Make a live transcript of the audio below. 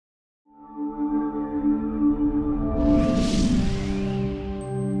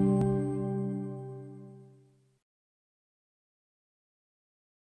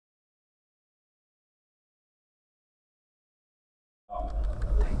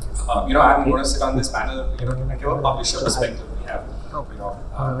I'm going to sit on this panel, to give a publisher perspective. We have,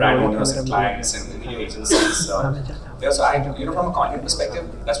 brand owners and clients and media agencies. So from a content perspective,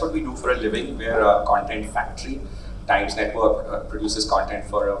 that's what we do for a living. We're a content factory. Times Network produces content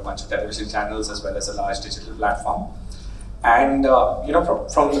for a bunch of television channels as well as a large digital platform. And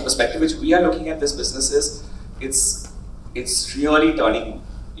from the perspective which we are looking at this business is, it's really turning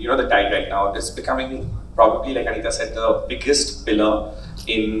the tide right now. It's becoming probably, like Anita said, the biggest pillar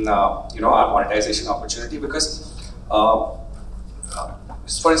in our monetization opportunity, because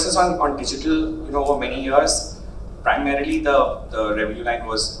for instance on digital, over many years, primarily the revenue line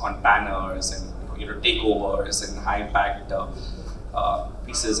was on banners and takeovers and high impact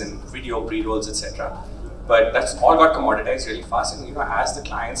pieces and video pre-rolls, etc. But that's all got commoditized really fast, and as the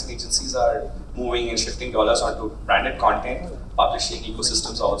clients and agencies are moving and shifting dollars onto branded content, publishing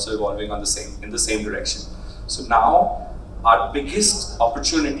ecosystems are also evolving in the same direction. So now our biggest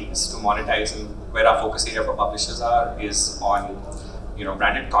opportunities to monetize, and where our focus area for publishers is on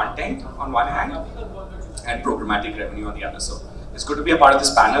branded content on one hand and programmatic revenue on the other. So it's good to be a part of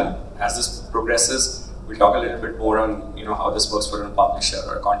this panel. As this progresses, we'll talk a little bit more on how this works for a publisher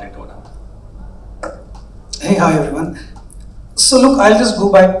or a content owner. Hey, hi everyone. So look, I'll just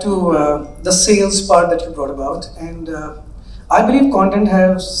go back to the sales part that you brought about, and I believe content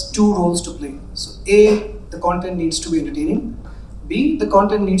has two roles to play. So A, the content needs to be entertaining. B, the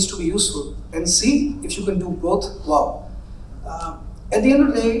content needs to be useful. And C, if you can do both, wow. At the end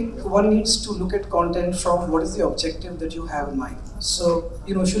of the day, one needs to look at content from what is the objective that you have in mind. So,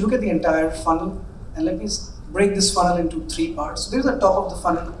 if you look at the entire funnel, and let me break this funnel into three parts. So there's the top of the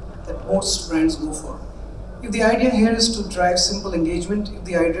funnel that most brands go for. If the idea here is to drive simple engagement, if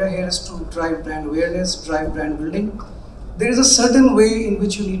the idea here is to drive brand awareness, drive brand building, there is a certain way in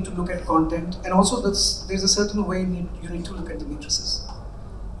which you need to look at content, and also there's a certain way you need to look at the matrices.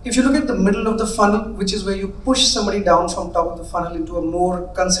 If you look at the middle of the funnel, which is where you push somebody down from top of the funnel into a more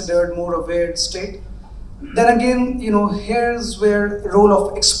considered, more aware state, then again, here's where role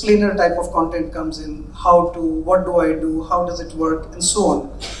of explainer type of content comes in. What do I do, how does it work, and so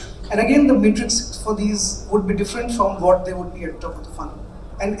on. And again, the metrics for these would be different from what they would be at top of the funnel.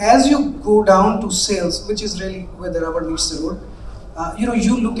 And as you go down to sales, which is really where the rubber meets the road,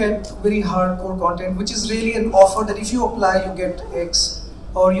 you look at very hardcore content, which is really an offer that if you apply, you get X,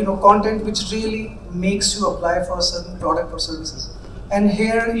 or content which really makes you apply for a certain product or services. And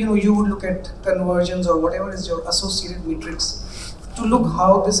here, you would look at conversions or whatever is your associated metrics to look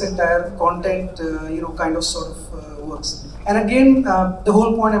how this entire content, kind of sort of works. And again, the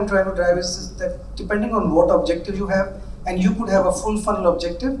whole point I'm trying to drive is that depending on what objective you have, and you could have a full funnel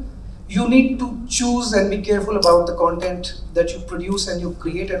objective, you need to choose and be careful about the content that you produce and you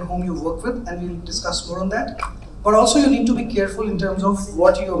create and whom you work with, and we'll discuss more on that. But also you need to be careful in terms of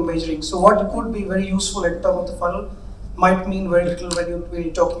what you're measuring. So what could be very useful at top of the funnel might mean very little when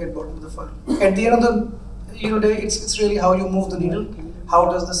you're talking at bottom of the funnel. At the end of the day, it's really how you move the needle. How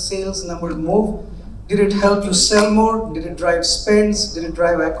does the sales number move? Did it help you sell more? Did it drive spends? Did it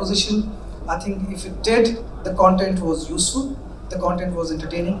drive acquisition? I think if it did, the content was useful, the content was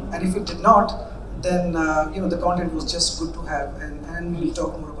entertaining, and if it did not, then the content was just good to have, and we'll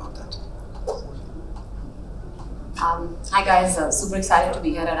talk more about that. Hi guys, super excited to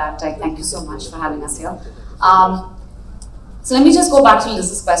be here at AdTech. Thank you so much for having us here. So let me just go back to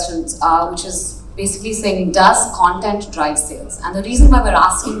Liz's questions, which is basically saying, does content drive sales? And the reason why we're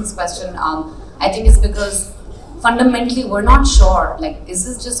asking this question, I think is because fundamentally we're not sure, like, is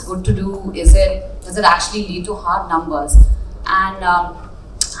this just good to do? Does it actually lead to hard numbers? And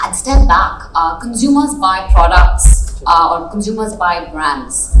I'd step back. Consumers buy products or consumers buy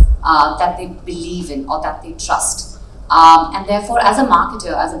brands that they believe in or that they trust. And therefore, as a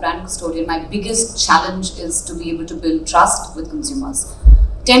marketer, as a brand custodian, my biggest challenge is to be able to build trust with consumers.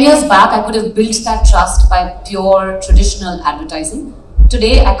 10 years back, I could have built that trust by pure traditional advertising.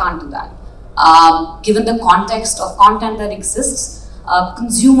 Today, I can't do that. Given the context of content that exists,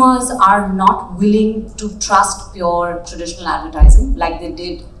 consumers are not willing to trust pure traditional advertising like they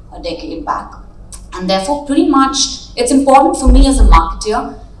did a decade back. And therefore, pretty much, it's important for me as a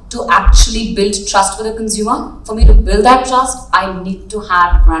marketer to actually build trust with a consumer. For me to build that trust, I need to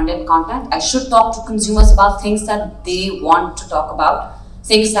have branded content. I should talk to consumers about things that they want to talk about,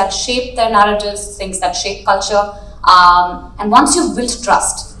 things that shape their narratives, things that shape culture. And once you've built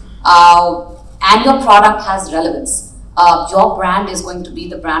trust and your product has relevance, your brand is going to be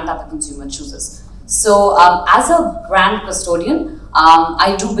the brand that the consumer chooses. So as a brand custodian,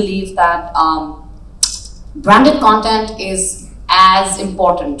 I do believe that branded content is as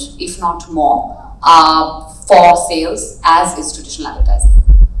important, if not more, for sales as is traditional advertising.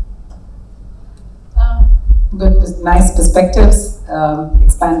 Good, nice perspectives,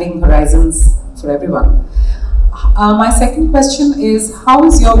 expanding horizons for everyone. My second question is, how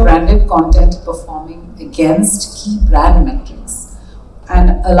is your branded content performing against key brand metrics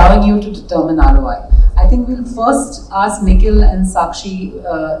and allowing you to determine ROI? I think we'll first ask Nikhil and Sakshi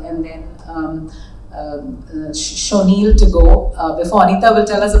and then Shonil to go before Anita will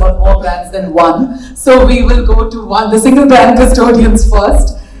tell us about more brands than one. So we will go to the single brand custodians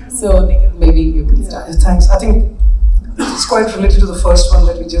first. So Nikhil, maybe you can start. Yeah, thanks. I think it's quite related to the first one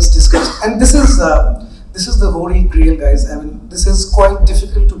that we just discussed, and this is the holy grail, guys. I mean, this is quite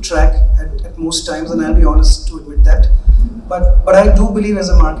difficult to track at most times, and I'll be honest to admit that. But I do believe as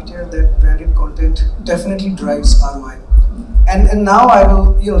a marketer that branded content definitely drives ROI. And now I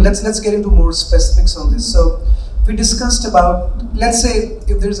will, let's get into more specifics on this. So we discussed about, let's say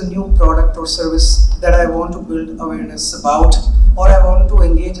if there's a new product or service that I want to build awareness about, or I want to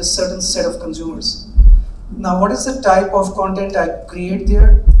engage a certain set of consumers. Now, what is the type of content I create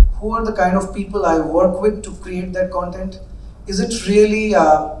there? Who are the kind of people I work with to create that content? Is it really,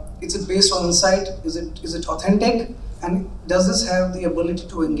 is it based on insight? Is it authentic? And does this have the ability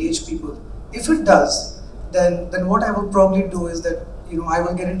to engage people? If it does, then what I will probably do is that I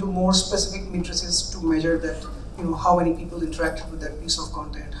will get into more specific matrices to measure that how many people interacted with that piece of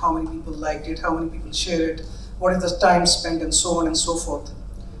content, how many people liked it, how many people shared it, what is the time spent, and so on and so forth.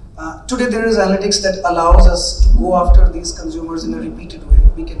 Today there is analytics that allows us to go after these consumers in a repeated way.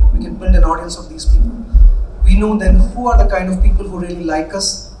 We can build an audience of these people. We know then who are the kind of people who really like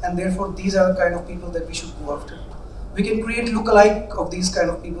us, and therefore these are the kind of people that we should go after. We can create lookalike of these kind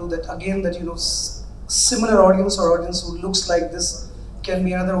of people that again similar audience or audience who looks like this can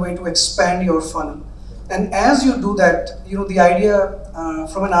be another way to expand your funnel. And as you do that, the idea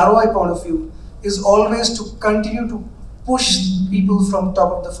from an ROI point of view is always to continue to push people from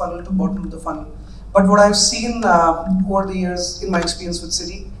top of the funnel to bottom of the funnel. But what I've seen over the years in my experience with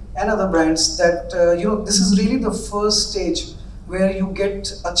Citi and other brands that this is really the first stage where you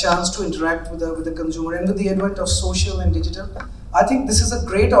get a chance to interact with the consumer. And with the advent of social and digital, I think this is a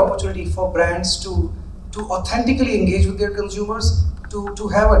great opportunity for brands to authentically engage with their consumers, to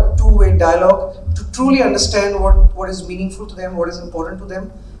have a two-way dialogue, to truly understand what is meaningful to them, what is important to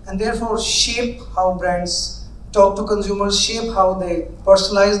them, and therefore shape how brands talk to consumers, shape how they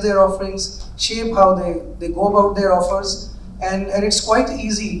personalize their offerings, shape how they go about their offers. And it's quite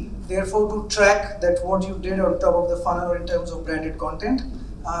easy, therefore, to track that what you did on top of the funnel or in terms of branded content,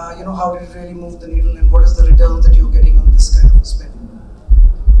 how did it really move the needle and what is the return that you're getting on this kind of spend.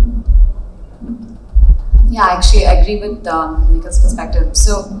 Yeah, actually, I agree with Nikhil's perspective.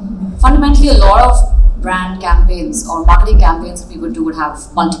 So, fundamentally, a lot of brand campaigns or marketing campaigns that we would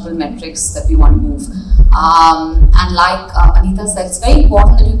have multiple metrics that we want to move. And like Anita said, it's very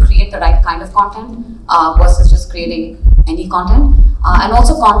important that you create the right kind of content versus just creating any content. And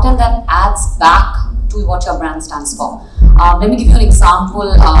also content that adds back to what your brand stands for. Let me give you an example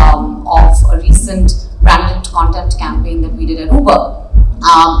of a recent branded content campaign that we did at Uber.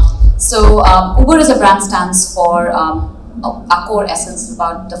 Uber as a brand stands for, our core essence is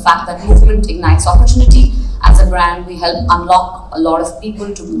about the fact that movement ignites opportunity. As a brand, we help unlock a lot of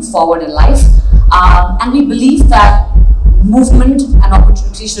people to move forward in life. And we believe that movement and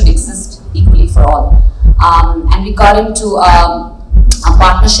opportunity should exist equally for all. And we got into a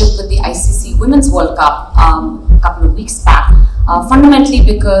partnership with the ICC Women's World Cup a couple of weeks back, fundamentally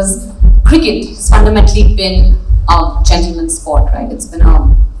because cricket has fundamentally been a gentleman's sport, right? It's been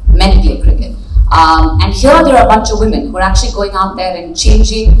men play cricket. And here there are a bunch of women who are actually going out there and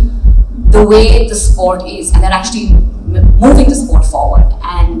changing the way the sport is, and they're actually moving the sport forward.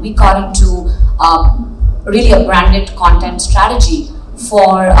 And we got into really a branded content strategy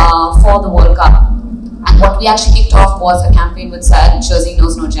for the World Cup. And what we actually kicked off was a campaign which said, Jersey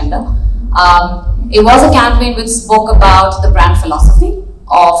knows no gender. It was a campaign which spoke about the brand philosophy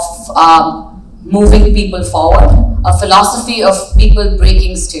of moving people forward, a philosophy of people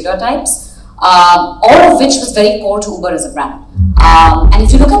breaking stereotypes, all of which was very core to Uber as a brand. And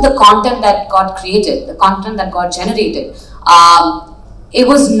if you look at the content that got created, the content that got generated, it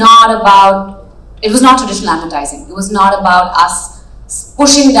was not traditional advertising. It was not about us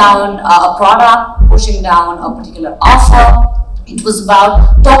pushing down a product, pushing down a particular offer. It was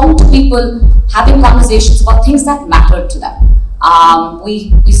about talking to people, having conversations about things that mattered to them.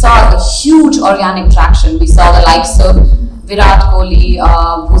 We saw a huge organic traction. We saw the likes of Virat Kohli,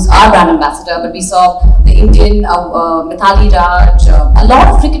 who's our brand ambassador, but we saw the Indian Mithali Raj. A lot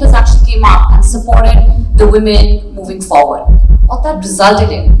of cricketers actually came up and supported the women moving forward. What that resulted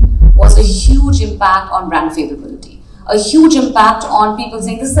in was a huge impact on brand favorability, a huge impact on people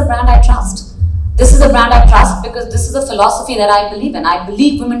saying, this is a brand I trust. this is a brand I trust because this is a philosophy that I believe in. I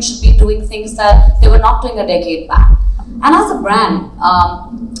believe women should be doing things that they were not doing a decade back. And as a brand,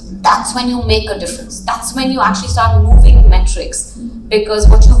 that's when you make a difference. That's when you actually start moving metrics, because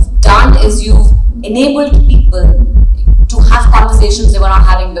what you've done is you've enabled people to have conversations they were not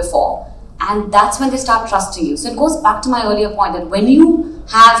having before. And that's when they start trusting you. So it goes back to my earlier point that when you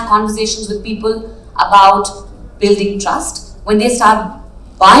have conversations with people about building trust, when they start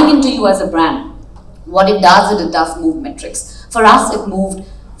buying into you as a brand, what it does is it does move metrics. For us, it moved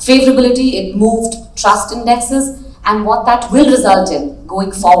favorability, it moved trust indexes, and what that will result in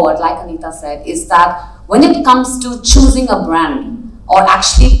going forward, like Anita said, is that when it comes to choosing a brand or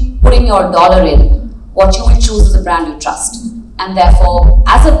actually putting your dollar in, what you will choose is a brand you trust. And therefore,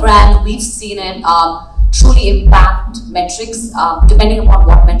 as a brand, we've seen it truly impact metrics depending upon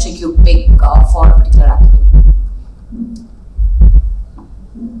what metric you pick for a particular activity.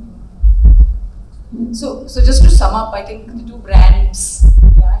 So just to sum up, I think the two brands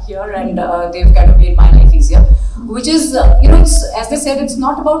here, and they've kind of made my life easier, which is, it's, as they said, it's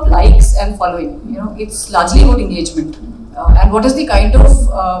not about likes and following, it's largely about engagement. And what is the kind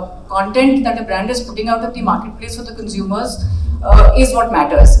of content that a brand is putting out in the marketplace for the consumers is what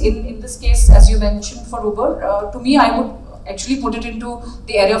matters. In this case, as you mentioned for Uber, to me, I would actually put it into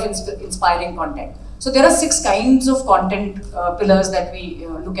the area of inspiring content. So there are 6 kinds of content pillars that we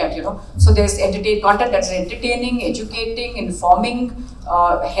look at, So there's content that's entertaining, educating, informing,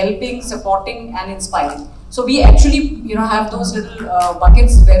 helping, supporting, and inspiring. So we actually, have those little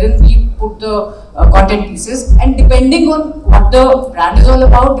buckets wherein we put the content pieces, and depending on what the brand is all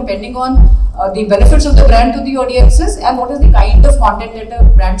about, depending on the benefits of the brand to the audiences, and what is the kind of content that a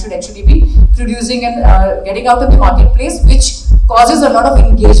brand should actually be producing and getting out in the marketplace, which causes a lot of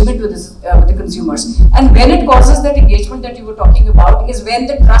engagement with the consumers. And when it causes that engagement that you were talking about is when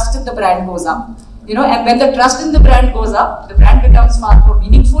the trust in the brand goes up. And when the trust in the brand goes up, the brand becomes far more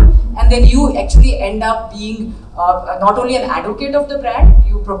meaningful, and then you actually end up being not only an advocate of the brand,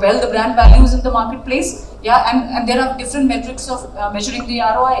 you propel the brand values in the marketplace, and there are different metrics of measuring the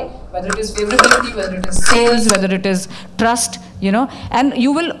ROI, whether it is favorability, whether it is sales, whether it is trust, and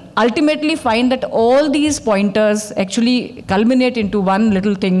you will ultimately find that all these pointers actually culminate into one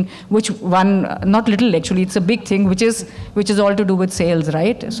little thing, not little actually, it's a big thing, which is all to do with sales,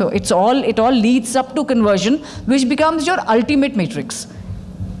 right? So it all leads up to conversion, which becomes your ultimate matrix.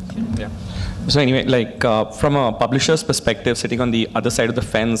 Yeah. So anyway, like from a publisher's perspective, sitting on the other side of the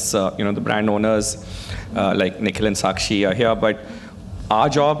fence, the brand owners like Nikhil and Sakshi are here, but our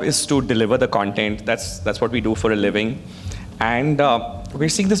job is to deliver the content. That's what we do for a living, and we're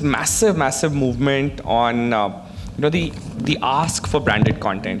seeing this massive movement on the ask for branded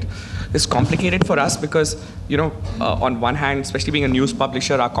content. It's complicated for us because on one hand, especially being a news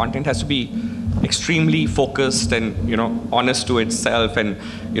publisher, our content has to be extremely focused and honest to itself, and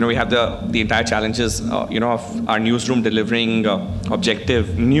we have the entire challenges of our newsroom delivering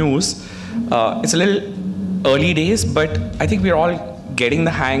objective news. It's a little early days, but I think we're all getting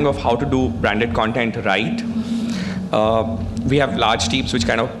the hang of how to do branded content right. We have large teams which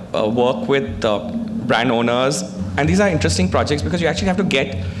kind of work with brand owners, and these are interesting projects because you actually have to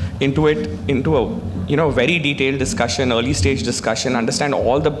get into a very detailed discussion, early stage discussion, understand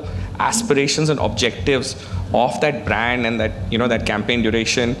all the aspirations and objectives of that brand and that campaign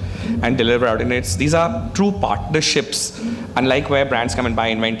duration, and deliver out. And these are true partnerships, unlike where brands come and buy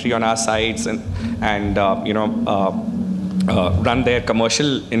inventory on our sites and run their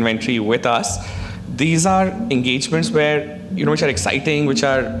commercial inventory with us. These are engagements where which are exciting, which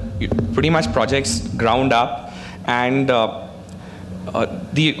are pretty much projects ground up, and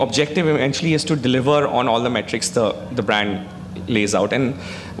the objective eventually is to deliver on all the metrics the brand lays out. And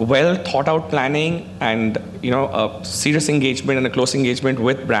well thought out planning and a serious engagement and a close engagement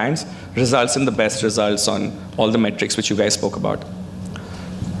with brands results in the best results on all the metrics which you guys spoke about.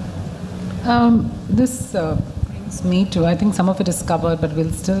 This brings me to, I think some of it is covered, but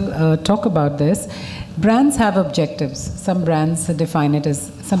we'll still talk about this. Brands have objectives. Some brands define it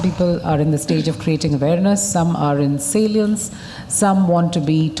as, some people are in the stage of creating awareness, some are in salience, some want to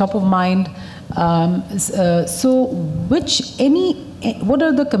be top of mind. So what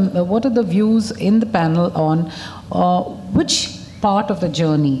are the views in the panel on which part of the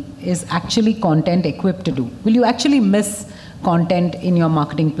journey is actually content equipped to do? Will you actually miss content in your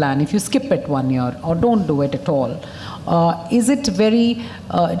marketing plan if you skip it 1 year or don't do it at all? Is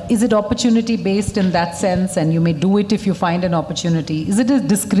it opportunity based in that sense, and you may do it if you find an opportunity? Is it a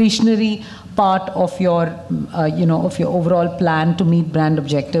discretionary part of your of your overall plan to meet brand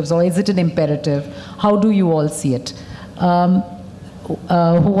objectives, or is it an imperative? How do you all see it? Who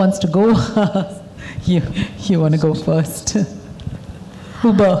wants to go? You want to go first?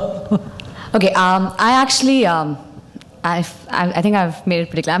 Uber. Okay, I actually, I think I've made it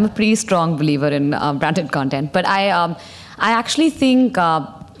pretty clear. I'm a pretty strong believer in branded content, but I actually think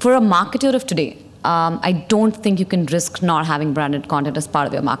for a marketer of today, I don't think you can risk not having branded content as part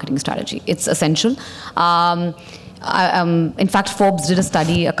of your marketing strategy. It's essential. In fact, Forbes did a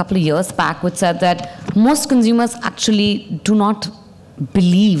study a couple of years back which said that most consumers actually do not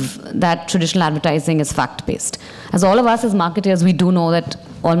believe that traditional advertising is fact-based. As all of us as marketers, we do know that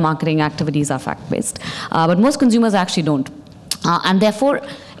all marketing activities are fact-based, but most consumers actually don't. And therefore,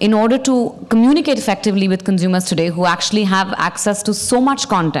 in order to communicate effectively with consumers today who actually have access to so much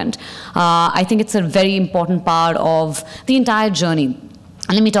content, I think it's a very important part of the entire journey.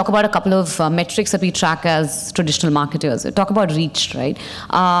 And let me talk about a couple of metrics that we track as traditional marketers. We talk about reach, right?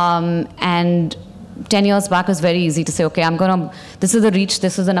 And 10 years back, it was very easy to say, okay, this is the reach,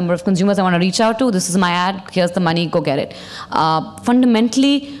 this is the number of consumers I want to reach out to, this is my ad, here's the money, go get it.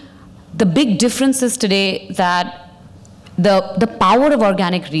 Fundamentally, the big difference is today that the power of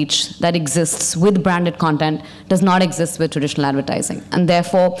organic reach that exists with branded content does not exist with traditional advertising. And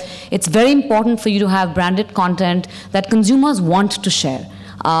therefore, it's very important for you to have branded content that consumers want to share.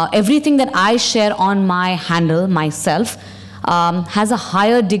 Everything that I share on my handle, myself, has a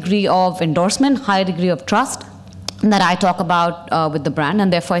higher degree of endorsement, higher degree of trust that I talk about with the brand,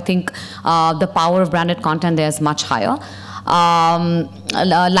 and therefore I think the power of branded content there is much higher.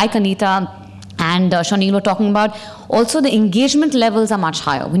 Like Anita and Shanil were talking about, also the engagement levels are much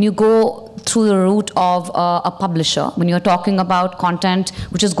higher. When you go through the route of a publisher, when you're talking about content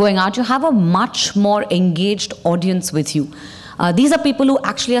which is going out, you have a much more engaged audience with you. These are people who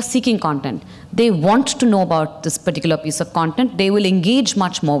actually are seeking content. They want to know about this particular piece of content. They will engage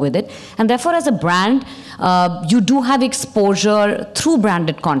much more with it. And therefore, as a brand, you do have exposure through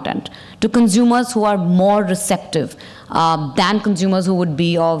branded content to consumers who are more receptive than consumers who would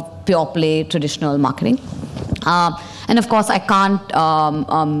be of pure play traditional marketing. And of course, I can't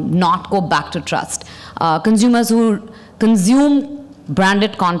not go back to trust. Consumers who consume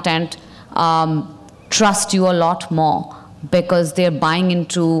branded content trust you a lot more, because they're buying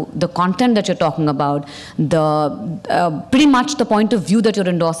into the content that you're talking about, pretty much the point of view that you're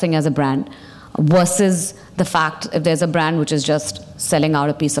endorsing as a brand, versus the fact if there's a brand which is just selling out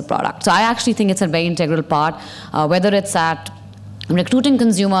a piece of product. So I actually think it's a very integral part, whether it's at recruiting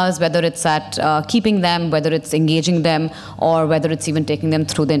consumers, whether it's at keeping them, whether it's engaging them, or whether it's even taking them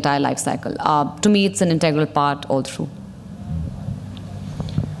through the entire life cycle. To me, it's an integral part all through.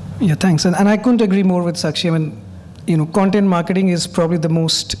 Yeah, thanks. And I couldn't agree more with Sakshi. I mean, content marketing is probably the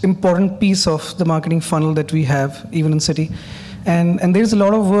most important piece of the marketing funnel that we have, even in City. And there's a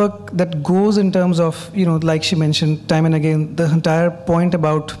lot of work that goes in terms of, like she mentioned time and again, the entire point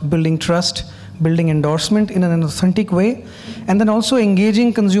about building trust, building endorsement in an authentic way, and then also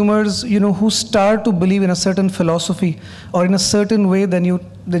engaging consumers, who start to believe in a certain philosophy or in a certain way that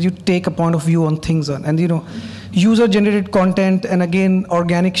you take a point of view on things on. And user-generated content and again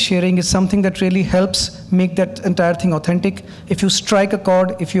organic sharing is something that really helps make that entire thing authentic. If you strike a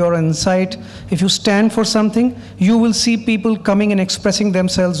chord, if you are an insight, if you stand for something, you will see people coming and expressing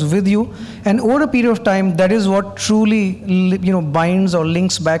themselves with you. And over a period of time, that is what truly binds or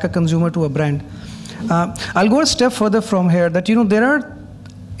links back a consumer to a brand. I'll go a step further from here that there are,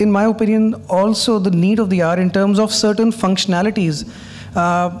 in my opinion, also the need of the hour in terms of certain functionalities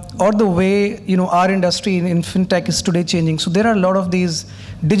or the way our industry in fintech is today changing. So there are a lot of these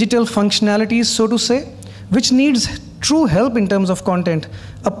digital functionalities, so to say, which needs true help in terms of content.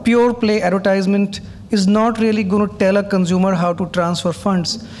 A pure play advertisement is not really going to tell a consumer how to transfer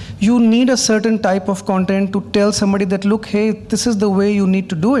funds. You need a certain type of content to tell somebody that, look, hey, this is the way you need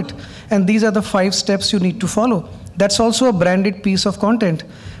to do it, and these are the 5 steps you need to follow. That's also a branded piece of content.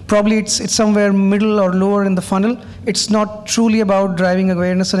 Probably it's somewhere middle or lower in the funnel. It's not truly about driving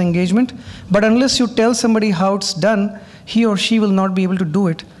awareness and engagement, but unless you tell somebody how it's done, he or she will not be able to do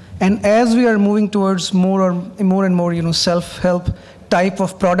it. And as we are moving towards more and more self-help type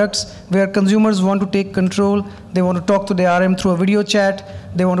of products where consumers want to take control, they want to talk to their RM through a video chat,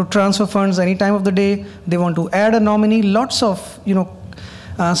 they want to transfer funds any time of the day, they want to add a nominee, lots of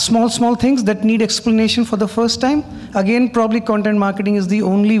small things that need explanation for the first time. Again, probably content marketing is the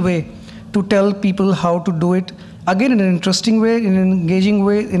only way to tell people how to do it. Again, in an interesting way, in an engaging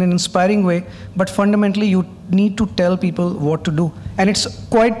way, in an inspiring way, but fundamentally you need to tell people what to do. And it's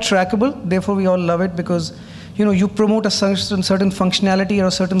quite trackable, therefore we all love it, because you promote a certain functionality or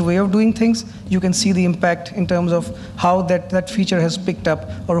a certain way of doing things, you can see the impact in terms of how that feature has picked up,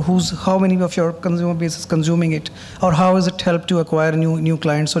 or how many of your consumer base is consuming it, or how has it helped to acquire new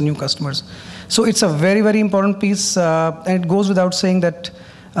clients or new customers. So it's a very, very important piece, and it goes without saying that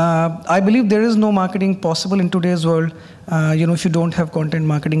I believe there is no marketing possible in today's world, if you don't have content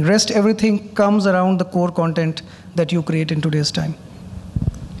marketing. Rest, everything comes around the core content that you create in today's time.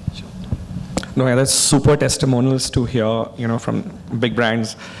 No, yeah, that's super testimonials to hear, from big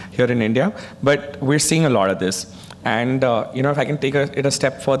brands here in India. But we're seeing a lot of this. And, if I can take it a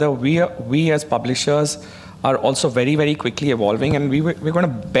step further, we as publishers are also very, very quickly evolving. And we're going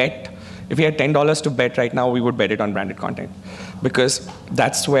to bet, if we had $10 to bet right now, we would bet it on branded content. Because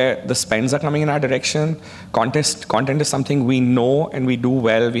that's where the spends are coming in our direction. Content is something we know and we do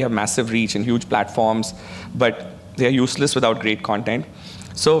well. We have massive reach and huge platforms, but they are useless without great content.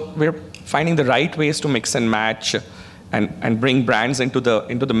 So we're finding the right ways to mix and match and bring brands into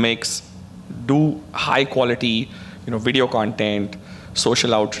the mix, do high quality, video content,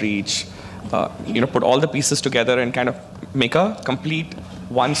 social outreach, put all the pieces together and kind of make a complete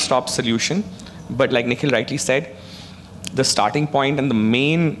one-stop solution. But like Nikhil rightly said, the starting point and the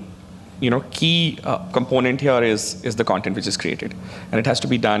main key component here is the content which is created, and it has to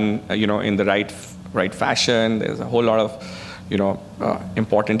be done in the right fashion. There's a whole lot of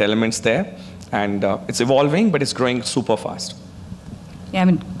important elements there, and it's evolving, but it's growing super fast. Yeah, I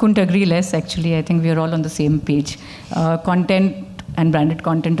mean, couldn't agree less, actually. I think we are all on the same page. Content and branded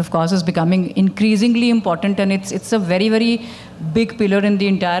content, of course, is becoming increasingly important, and it's a very, very big pillar in the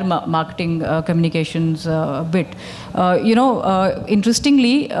entire marketing communications bit.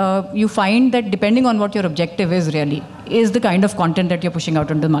 Interestingly, you find that depending on what your objective is the kind of content that you're pushing out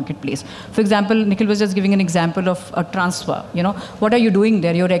into the marketplace. For example, Nikhil was just giving an example of a transfer. What are you doing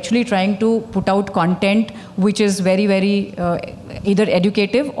there? You're actually trying to put out content which is very, very either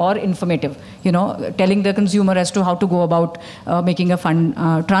educative or informative, telling the consumer as to how to go about making a fund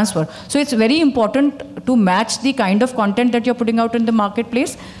transfer. So it's very important to match the kind of content that you're putting out in the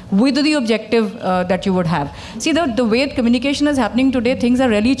marketplace with the objective that you would have. See, the way communication is happening today, things are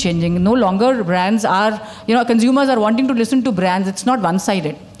really changing. No longer brands are, consumers are wanting to listen to brands. It's not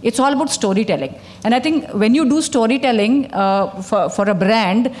one-sided. It's all about storytelling. And I think when you do storytelling for a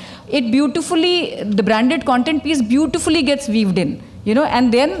brand, the branded content piece beautifully gets weaved in.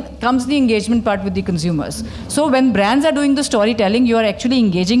 And then comes the engagement part with the consumers. So when brands are doing the storytelling, you are actually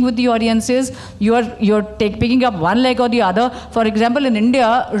engaging with the audiences. You're picking up one leg or the other. For example, in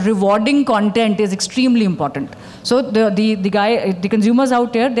India, rewarding content is extremely important. So the consumers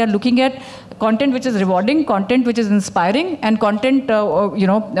out there, they're looking at content which is rewarding, content which is inspiring, and content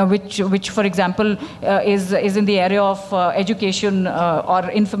which for example is in the area of education or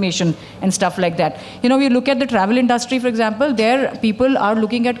information and stuff like that. We look at the travel industry, for example. There people are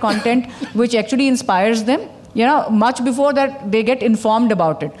looking at content which actually inspires them, much before that they get informed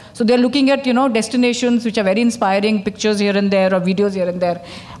about it. So they're looking at, destinations which are very inspiring, pictures here and there or videos here and there.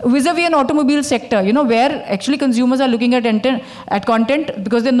 Vis-a-vis an automobile sector, where actually consumers are looking at content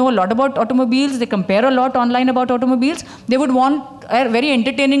because they know a lot about automobiles, they compare a lot online about automobiles, they would want a very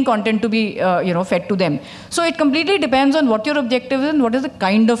entertaining content to be, fed to them. So it completely depends on what your objective is and what is the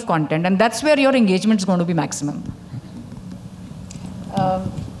kind of content, and that's where your engagement is going to be maximum.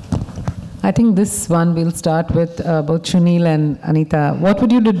 I think this one we'll start with both Sunil and Anita. What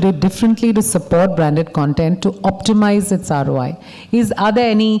would you do differently to support branded content to optimize its ROI?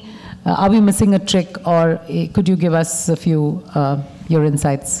 Are we missing a trick, or could you give us a few your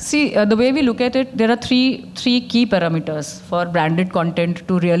insights? See, the way we look at it, there are three key parameters for branded content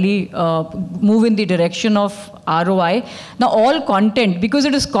to really move in the direction of ROI. Now, all content, because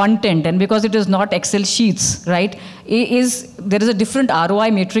it is content and because it is not Excel sheets, right, there is a different ROI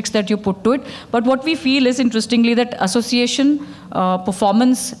matrix that you put to it. But what we feel is, interestingly, that association,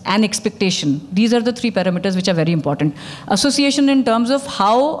 performance, and expectation, these are the three parameters which are very important. Association in terms of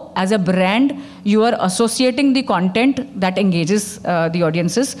how, as a brand, you are associating the content that engages the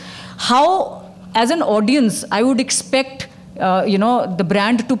audiences. How, as an audience, I would expect the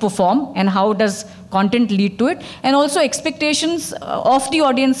brand to perform, and how does content lead to it, and also expectations of the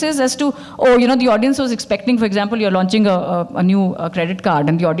audiences as to, the audience was expecting, for example, you're launching a new credit card,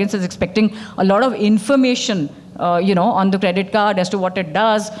 and the audience is expecting a lot of information on the credit card as to what it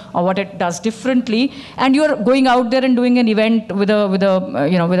does or what it does differently, and you're going out there and doing an event with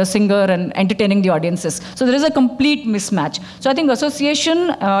a singer and entertaining the audiences. So there is a complete mismatch. So I think association,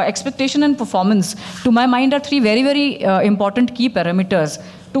 expectation, and performance, to my mind, are three very, very important key parameters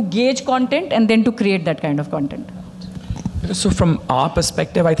to gauge content and then to create that kind of content. So from our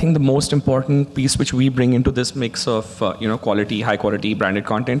perspective, I think the most important piece which we bring into this mix of quality, high quality branded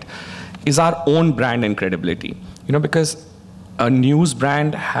content is our own brand and credibility. Because a news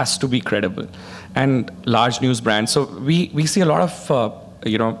brand has to be credible, and large news brands. So we see a lot of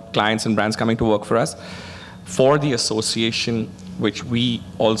clients and brands coming to work for us for the association, which we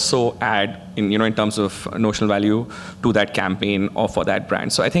also add in terms of notional value to that campaign or for that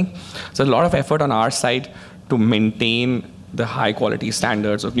brand. So I think there's a lot of effort on our side to maintain the high quality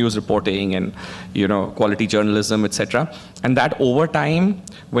standards of news reporting and quality journalism, etc. And that over time,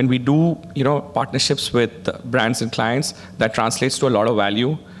 when we do partnerships with brands and clients, that translates to a lot of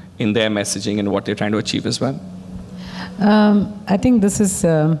value in their messaging and what they're trying to achieve as well. I think this is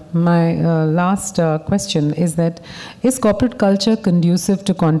my last question, is that is corporate culture conducive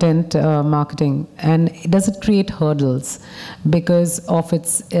to content marketing, and does it create hurdles because of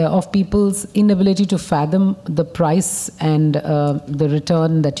of people's inability to fathom the price and the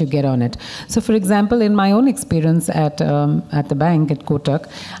return that you get on it? So for example, in my own experience at the bank at Kotak,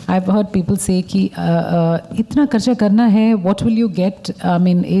 I've heard people say ki itna kharcha karna hai, what will you get? I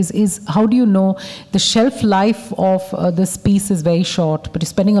mean, is how do you know the shelf life of this piece is very short, but you're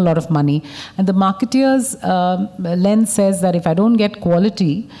spending a lot of money. And the marketeer's lens says that if I don't get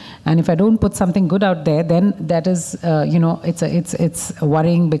quality and if I don't put something good out there, then that is, it's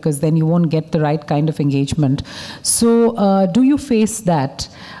worrying, because then you won't get the right kind of engagement. So do you face that,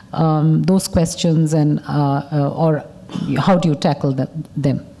 those questions, and or how do you tackle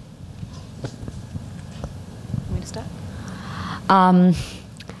them? Want me to start?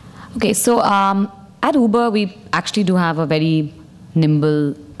 Okay, so at Uber, we actually do have a very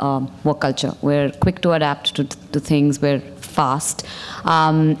nimble work culture. We're quick to adapt to things. We're fast.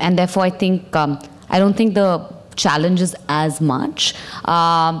 And therefore, I think, I don't think the challenge is as much.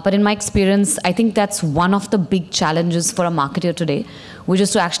 But in my experience, I think that's one of the big challenges for a marketer today, which is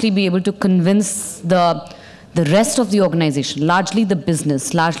to actually be able to convince the rest of the organization, largely the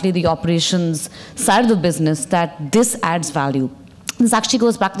business, largely the operations side of the business, that this adds value. This actually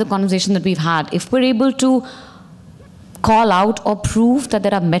goes back to the conversation that we've had. If we're able to call out or prove that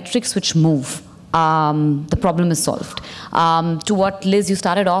there are metrics which move, the problem is solved. To what, Liz, you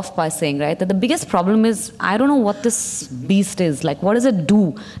started off by saying, right, that the biggest problem is, I don't know what this beast is. Like, what does it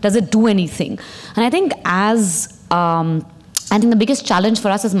do? Does it do anything? And I think the biggest challenge for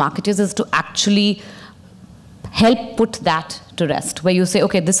us as marketers is to actually help put that to rest, where you say,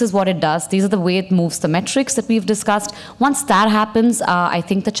 okay, this is what it does, these are the way it moves, the metrics that we've discussed. Once that happens, I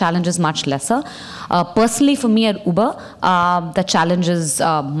think the challenge is much lesser. Personally, for me at Uber, the challenge is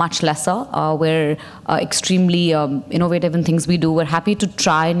much lesser. We're extremely innovative in things we do. We're happy to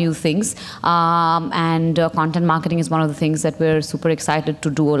try new things. And content marketing is one of the things that we're super excited to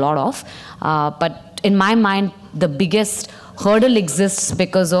do a lot of. But in my mind, the biggest hurdle exists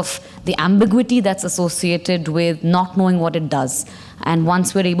because of the ambiguity that's associated with not knowing what it does. And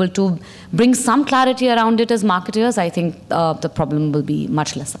once we're able to bring some clarity around it as marketers, I think the problem will be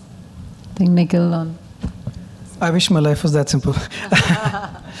much lesser. I think Nikhil on. I wish my life was that simple.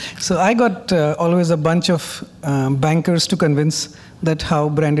 So I got always a bunch of bankers to convince that how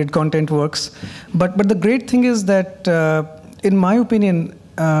branded content works. But the great thing is that, in my opinion,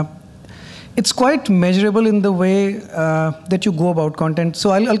 it's quite measurable in the way that you go about content.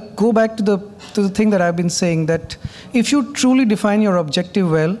 So I'll go back to the thing that I've been saying, that if you truly define your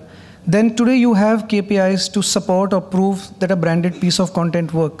objective well, then today you have KPIs to support or prove that a branded piece of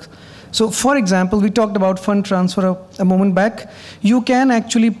content works. So for example, we talked about fund transfer a moment back. You can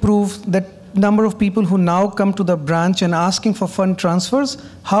actually prove that number of people who now come to the branch and asking for fund transfers,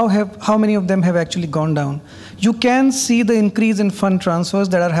 how many of them have actually gone down. You can see the increase in fund transfers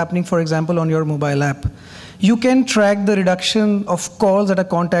that are happening, for example, on your mobile app. You can track the reduction of calls at a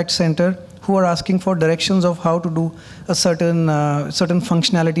contact center who are asking for directions of how to do a certain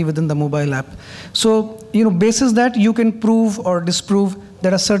functionality within the mobile app. So, basis that, you can prove or disprove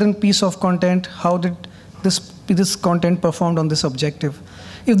that a certain piece of content, how did this content performed on this objective.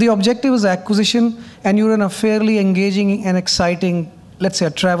 If the objective is acquisition and you're in a fairly engaging and exciting, let's say a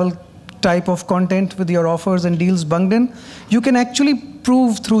travel type of content with your offers and deals bunged in, you can actually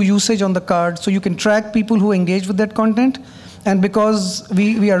prove through usage on the card. So you can track people who engage with that content. And because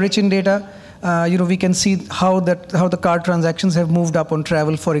we are rich in data, we can see how the card transactions have moved up on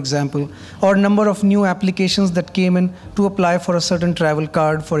travel, for example, or number of new applications that came in to apply for a certain travel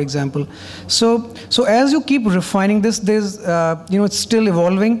card, for example. So as you keep refining this, there's it's still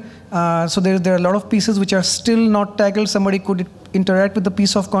evolving. So there are a lot of pieces which are still not tackled. Somebody could interact with the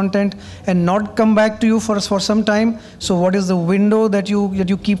piece of content and not come back to you for some time. So what is the window that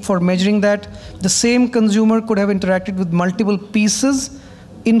you keep for measuring that? The same consumer could have interacted with multiple pieces,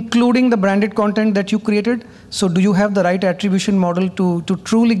 including the branded content that you created. So do you have the right attribution model to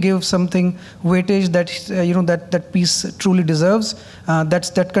truly give something weightage that that piece truly deserves?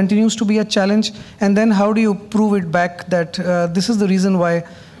 That continues to be a challenge. And then how do you prove it back that this is the reason why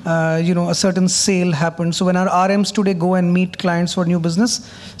a certain sale happened? So when our RMs today go and meet clients for new business,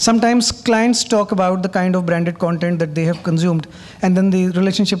 sometimes clients talk about the kind of branded content that they have consumed, and then the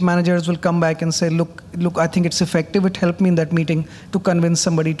relationship managers will come back and say, look, I think it's effective. It helped me in that meeting to convince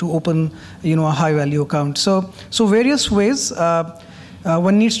somebody to open, a high value account. So various ways.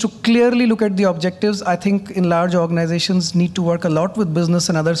 One needs to clearly look at the objectives. I think in large organizations need to work a lot with business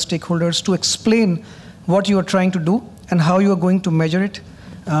and other stakeholders to explain what you are trying to do and how you are going to measure it.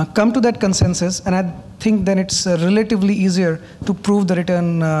 Come to that consensus, and I think then it's relatively easier to prove the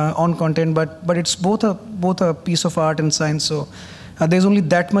return on content. But it's both a piece of art and science. So there's only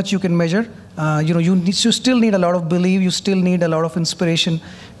that much you can measure. You still need a lot of belief. You still need a lot of inspiration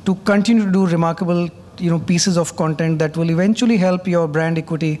to continue to do remarkable pieces of content that will eventually help your brand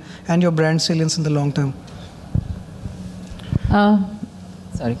equity and your brand salience in the long term.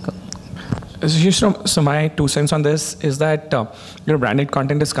 Sorry. So my 2 cents on this is that branded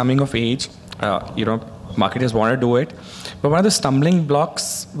content is coming of age. Marketers want to do it, but one of the stumbling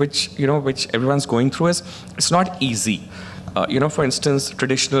blocks which everyone's going through is it's not easy. For instance,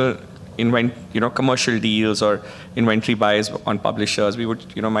 traditional commercial deals or inventory buys on publishers. We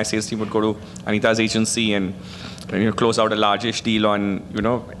would, my sales team would go to Anita's agency and close out a largish deal on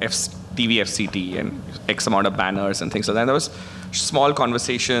TV FCT and X amount of banners and things like that. There was small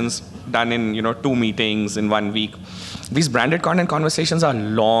conversations done in 2 meetings in 1 week. These branded content conversations are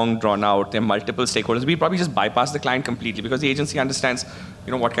long drawn out. There are multiple stakeholders. We probably just bypass the client completely because the agency understands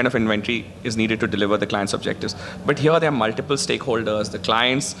what kind of inventory is needed to deliver the client's objectives. But here there are multiple stakeholders. The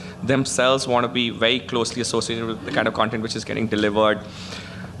clients themselves want to be very closely associated with the kind of content which is getting delivered.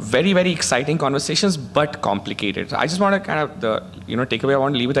 Very, very exciting conversations, but complicated. I just want to kind of, the takeaway I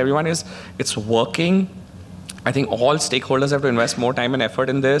want to leave with everyone is it's working. I think all stakeholders have to invest more time and effort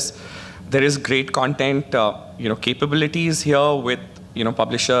in this. There is great content, capabilities here with,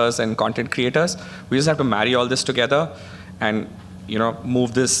 publishers and content creators. We just have to marry all this together and,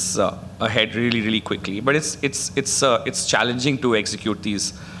 move this ahead really, really quickly. But it's challenging to execute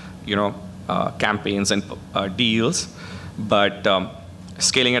these, campaigns and deals, but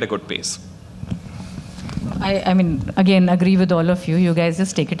scaling at a good pace. I mean, again, agree with all of you. You guys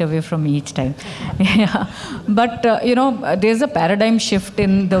just take it away from me each time. Yeah. But, there's a paradigm shift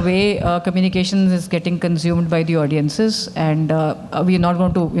in the way communications is getting consumed by the audiences. And we're not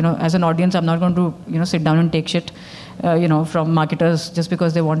going to, as an audience, I'm not going to, sit down and take shit, from marketers just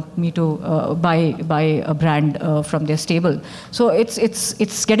because they want me to buy a brand from their stable. So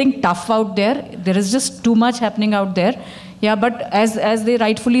it's getting tough out there. There is just too much happening out there. Yeah, but as they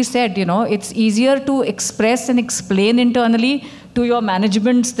rightfully said, it's easier to express and explain internally to your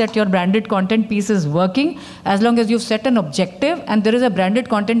managements that your branded content piece is working as long as you've set an objective and there is a branded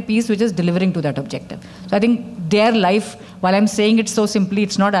content piece which is delivering to that objective. So I think their life, while I'm saying it so simply,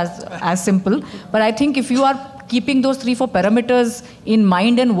 it's not as simple. But I think if you are keeping those 3-4 parameters in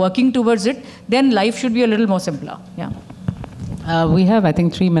mind and working towards it, then life should be a little more simpler. Yeah. We have, I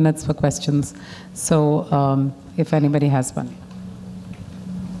think, 3 minutes for questions. So if anybody has one.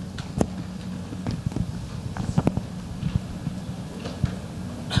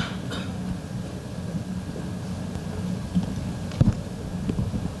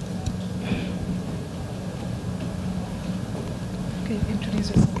 Okay, introduce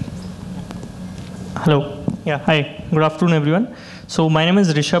yourself. Hello. Yeah, hi. Good afternoon, everyone. So my name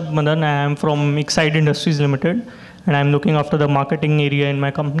is Rishabh Madan. I am from Excite Industries Limited, and I'm looking after the marketing area in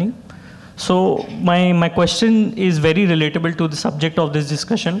my company. So my question is very relatable to the subject of this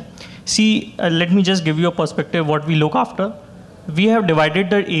discussion. See, let me just give you a perspective what we look after. We have divided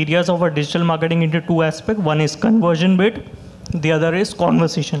the areas of our digital marketing into 2 aspects. One is conversion bit, the other is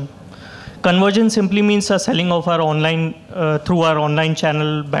conversation. Conversion simply means selling of our online, through our online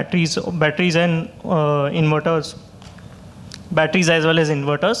channel, batteries and inverters, batteries as well as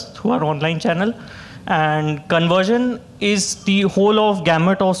inverters through our online channel. And conversion is the whole of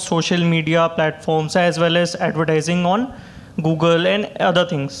gamut of social media platforms as well as advertising on Google and other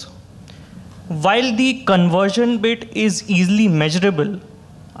things. While the conversion bit is easily measurable,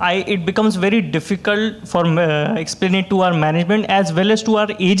 it becomes very difficult for explaining to our management as well as to our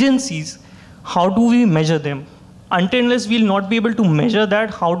how do we measure them. Until unless we'll not be able to measure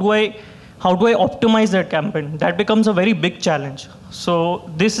that, how how do I optimize that campaign? That becomes a very big challenge. So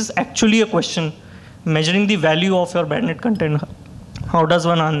this is actually a question, measuring the value of your branded content. How does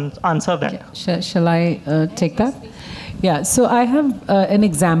one answer that? Yeah. Shall I take that? Yeah, so I have an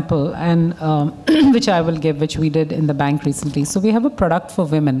example, and which I will give, which we did in the bank recently. So we have a product for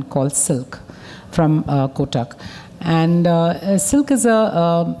women called Silk from Kotak. And Silk is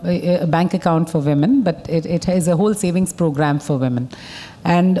a bank account for women, but it is a whole savings program for women.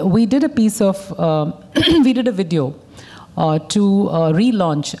 And we did a piece of, we did a video to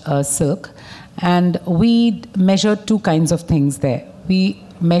relaunch Silk, and we measured two kinds of things there. We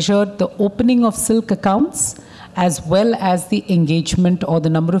measured the opening of Silk accounts as well as the engagement or the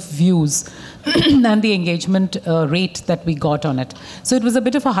number of views and the engagement rate that we got on it. So it was a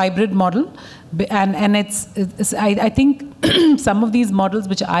bit of a hybrid model, and I think some of these models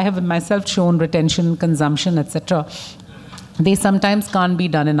which I have myself shown, retention, consumption, etc., they sometimes can't be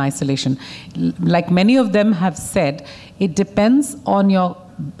done in isolation. Like many of them have said, it depends on your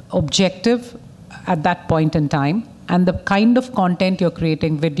objective at that point in time, and the kind of content you're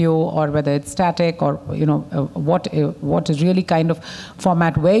creating, video or whether it's static or what is really kind of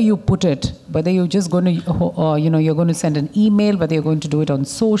format, where you put it, whether you're just going to you're going to send an email, whether you're going to do it on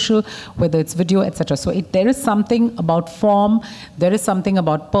social, whether it's video, etc. So there is something about form, there is something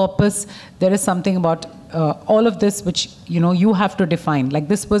about purpose, there is something about all of this which you have to define. Like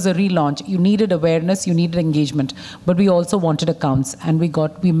this was a relaunch. You needed awareness, you needed engagement, but we also wanted accounts, and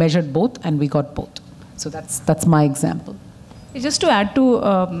we measured both, and we got both. So that's my example. Just to add to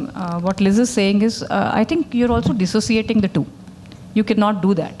what Liz is saying is, I think you're also dissociating the two. You cannot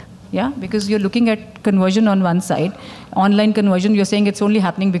do that, yeah, because you're looking at conversion on one side, online conversion. You're saying it's only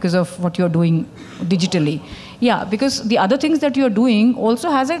happening because of what you're doing digitally, yeah, because the other things that you're doing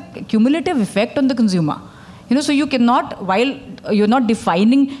also has a cumulative effect on the consumer. So you cannot, while you're not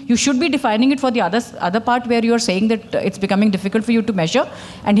defining, you should be defining it for the other part where you're saying that it's becoming difficult for you to measure,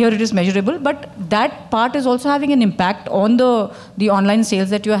 and here it is measurable, but that part is also having an impact on the online sales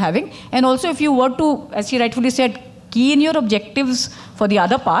that you're having. And also if you were to, as she rightfully said, key in your objectives for the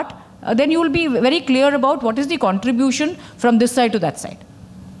other part, then you will be very clear about what is the contribution from this side to that side.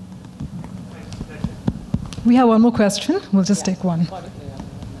 We have one more question. We'll just take one.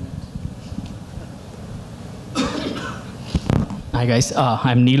 Hi guys,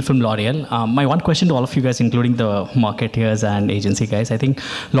 I'm Neil from L'Oreal. My one question to all of you guys, including the marketeers and agency guys, I think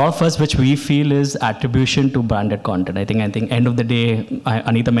a lot of us which we feel is attribution to branded content. I think end of the day,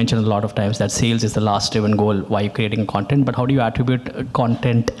 Anita mentioned a lot of times that sales is the last driven goal while you're creating content, but how do you attribute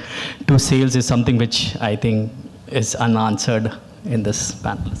content to sales is something which I think is unanswered in this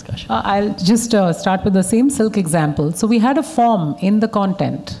panel discussion. I'll just start with the same Silk example. So we had a form in the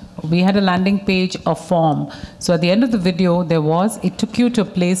content. We had a landing page, a form. So at the end of the video, it took you to a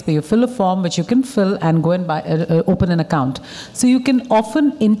place where you fill a form which you can fill and go and open an account. So you can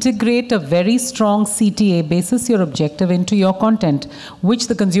often integrate a very strong CTA basis your objective into your content, which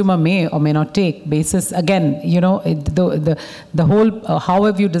the consumer may or may not take basis. Again, the whole, how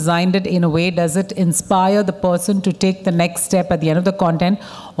have you designed it in a way, does it inspire the person to take the next step at the end of the content?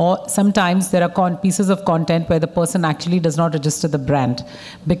 Or sometimes there are pieces of content where the person actually does not register the brand,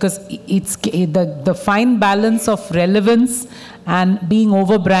 because it's the fine balance of relevance and being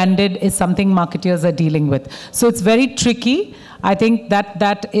over branded is something marketers are dealing with. So it's very tricky. I think that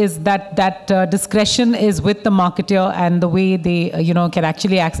discretion is with the marketer and the way they can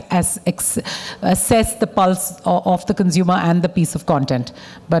actually assess the pulse of the consumer and the piece of content.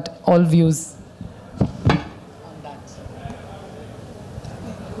 But all views.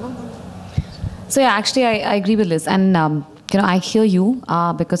 So yeah, actually I agree with Liz, and I hear you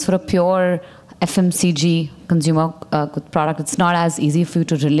because for a pure FMCG consumer good product, it's not as easy for you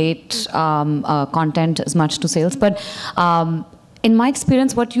to relate content as much to sales. But in my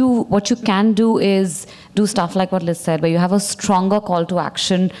experience, what you can do is do stuff like what Liz said, where you have a stronger call to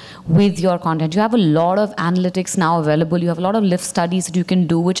action with your content. You have a lot of analytics now available. You have a lot of lift studies that you can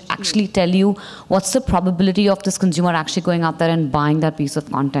do, which actually tell you what's the probability of this consumer actually going out there and buying that piece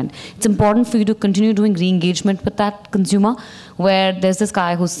of content. It's important for you to continue doing re-engagement with that consumer, where there's this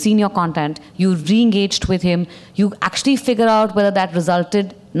guy who's seen your content, you re-engaged with him, you actually figure out whether that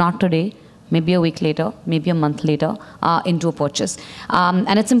resulted, not today, maybe a week later, maybe a month later, into a purchase.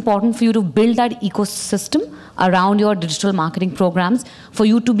 And it's important for you to build that ecosystem around your digital marketing programs for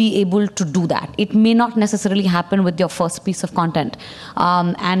you to be able to do that. It may not necessarily happen with your first piece of content.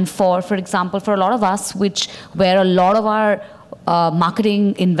 And for example, for a lot of us, where a lot of our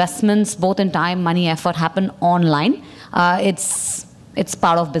marketing investments, both in time, money, effort, happen online, it's it's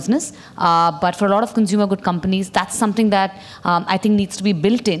part of business. But for a lot of consumer good companies, that's something that I think needs to be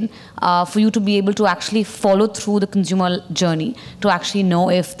built in for you to be able to actually follow through the consumer journey to actually know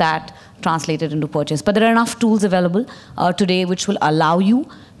if that translated into purchase. But there are enough tools available today which will allow you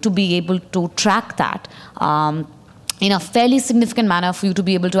to be able to track that in a fairly significant manner for you to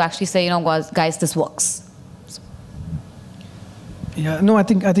be able to actually say, guys, this works. Yeah, no, I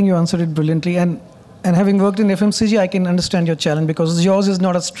think you answered it brilliantly. And having worked in FMCG, I can understand your challenge because yours is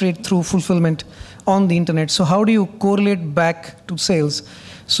not a straight-through fulfillment on the internet. So how do you correlate back to sales?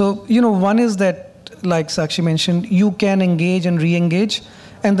 So, one is that, like Sakshi mentioned, you can engage and re-engage.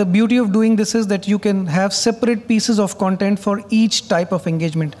 And the beauty of doing this is that you can have separate pieces of content for each type of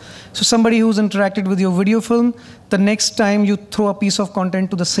engagement. So somebody who's interacted with your video film, the next time you throw a piece of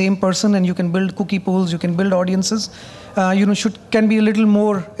content to the same person and you can build cookie pools, you can build audiences, can be a little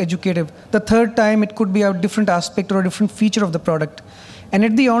more educative. The third time it could be a different aspect or a different feature of the product. And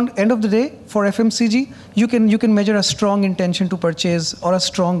at the end of the day, for FMCG, you can measure a strong intention to purchase or a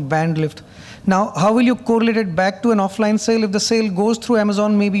strong band lift. Now, how will you correlate it back to an offline sale? If the sale goes through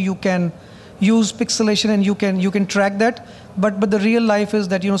Amazon, maybe you can use pixelation and you can track that. But the real life is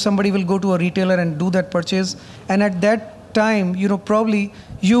that somebody will go to a retailer and do that purchase, and at that time, probably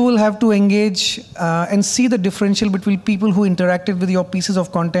you will have to engage and see the differential between people who interacted with your pieces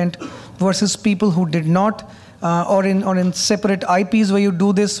of content versus people who did not. Or in separate IPs where you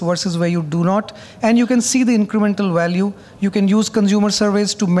do this versus where you do not. And you can see the incremental value. You can use consumer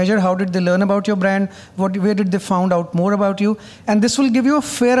surveys to measure how did they learn about your brand, where did they find out more about you. And this will give you a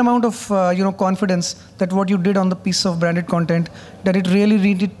fair amount of confidence that what you did on the piece of branded content, that it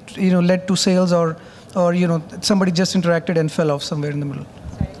really led to sales or somebody just interacted and fell off somewhere in the middle.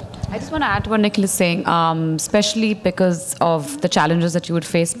 I just want to add to what Nikhil is saying, especially because of the challenges that you would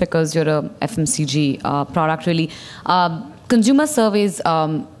face because you're a FMCG product, really. Consumer surveys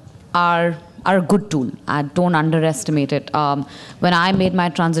are a good tool. I don't underestimate it. When I made my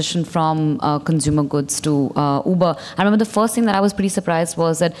transition from consumer goods to Uber, I remember the first thing that I was pretty surprised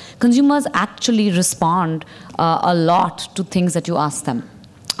was that consumers actually respond a lot to things that you ask them.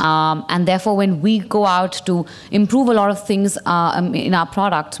 And therefore, when we go out to improve a lot of things in our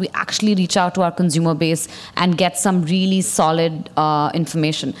products, we actually reach out to our consumer base and get some really solid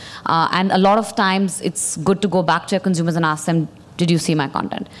information. And a lot of times, it's good to go back to your consumers and ask them, did you see my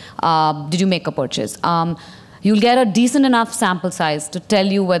content? Did you make a purchase? You'll get a decent enough sample size to tell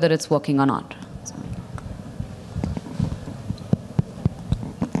you whether it's working or not.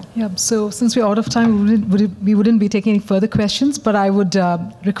 Yeah, so since we're out of time, we wouldn't be taking any further questions, but I would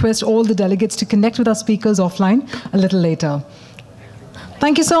request all the delegates to connect with our speakers offline a little later.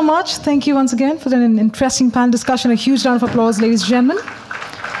 Thank you so much. Thank you once again for an interesting panel discussion. A huge round of applause, ladies and gentlemen.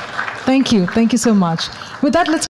 Thank you. Thank you so much. With that, let's